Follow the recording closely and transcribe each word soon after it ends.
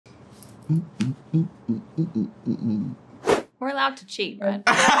We're allowed to cheat, right?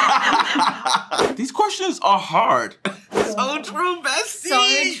 These questions are hard. So true, bestie. So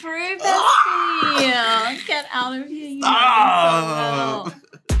true, bestie. Get out of here. You know me so well.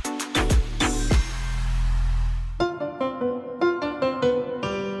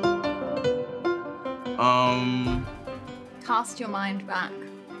 Cast your mind back.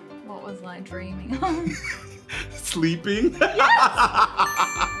 What was I dreaming of? Sleeping? Yes!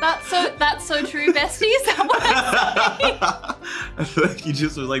 That's so true, bestie. Is that what I say? I feel like you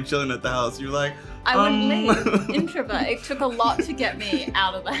just were like chilling at the house. You're like, I wouldn't leave. Introvert. It took a lot to get me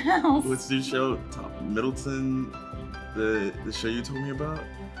out of the house. What's your show? Middleton? The show you told me about?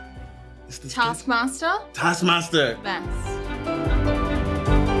 Taskmaster? Taskmaster! Best.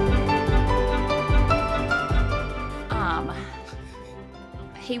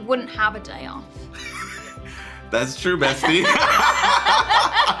 He wouldn't have a day off. That's true, bestie.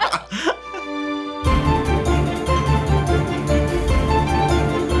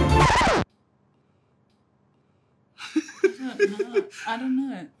 I don't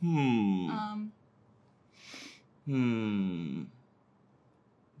know. I'm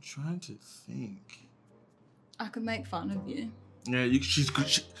trying to think. I could make fun of you. Yeah, she's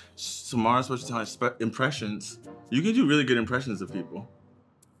good. Samara's supposed to tell her impressions. You can do really good impressions of people.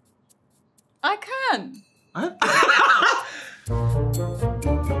 I can.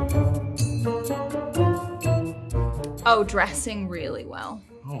 Oh, dressing really well.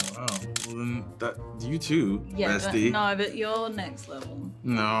 Oh, wow. Well, then you too, yeah, bestie. But you're next level.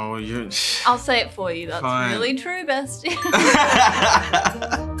 No, you're... I'll say it for you. That's fine. Really true, bestie.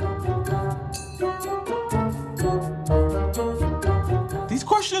 These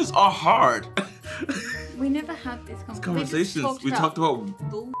questions are hard. We never had these conversations. We talked about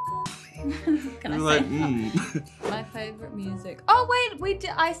bull. Can I like, say my favorite music? Oh wait,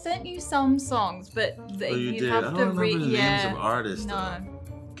 I sent you some songs, but you'd have to read. The names of artists. No. Though.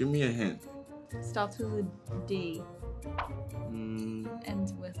 Give me a hint. Starts with a D.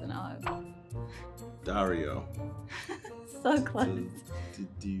 Ends with an O. Dario. So close.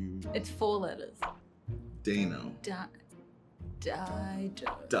 It's 4 letters. Dano.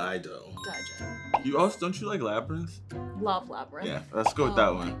 Dido. You also don't you like Labyrinth? Love Labyrinth. Yeah, let's go with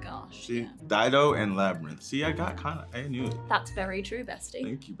that one. Oh my gosh. See, yeah. Dido and Labyrinth. See, I knew it. That's very true, bestie.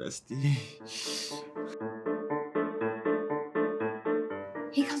 Thank you, bestie.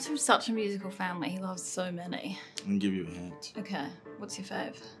 He comes from such a musical family. He loves so many. I'm gonna give you a hint. Okay, what's your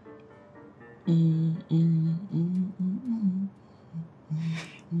fave?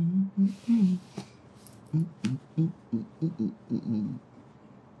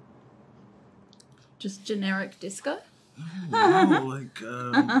 Just generic disco? No, like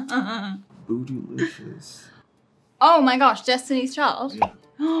Bootylicious. Oh my gosh, Destiny's Child?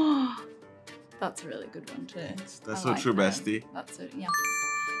 Yeah. That's a really good one too. That's so true, bestie. That's so, yeah.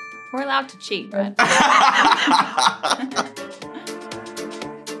 We're allowed to cheat, right?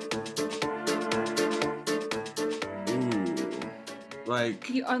 Ooh. Like...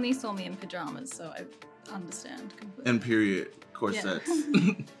 You only saw me in pajamas, so I understand completely. And period corsets.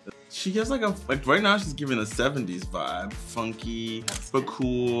 Yeah. She has like right now she's giving a 70s vibe. Funky, but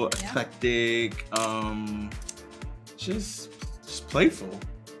cool, eclectic, just playful.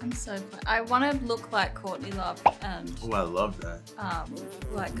 I'm so I want to look like Courtney Love and oh, I love that.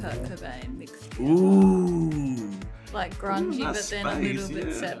 Like Kurt Cobain mixed. Ooh. Like grungy, but then a little bit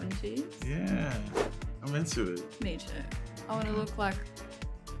yeah. 70s. Yeah, I'm into it. Me too. I want to look like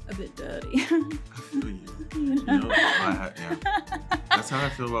a bit dirty. I feel you. You know, yeah. That's how I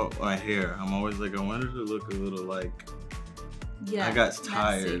feel about my hair. I'm always like, I wanted to look a little like. Yeah. I got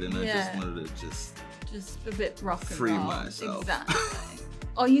tired and I just wanted to just a bit rock and free roll. myself. Exactly.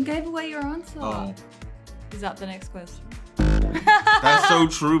 Oh, you gave away your answer. Oh. Is that the next question? That's so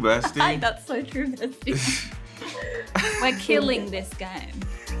true, bestie. That's so true, bestie. We're killing this game.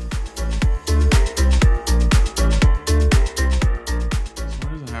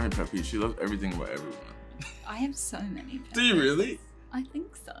 Samara doesn't have any pet peeves. She loves everything about everyone. I have so many pet peeves. Do you really? I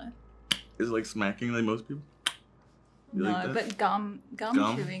think so. Is it like smacking like most people? You no, like but gum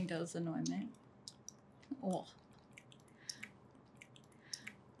chewing does annoy me. Oh.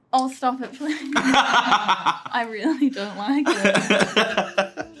 Oh, stop it, please. I really don't like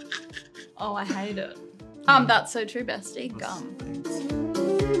it. Oh, I hate it. That's so true, bestie. Gum.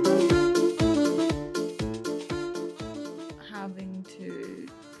 Having to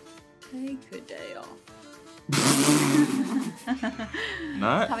take a day off.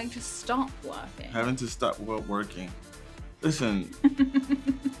 Not? Having to stop working. Having to stop working. Listen.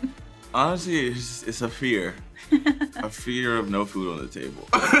 Honestly, it's a fear. A fear of no food on the table.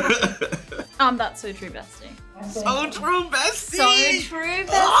 That's So True Bestie. So True Bestie! So True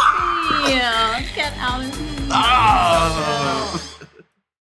Bestie! Get out of here. Oh.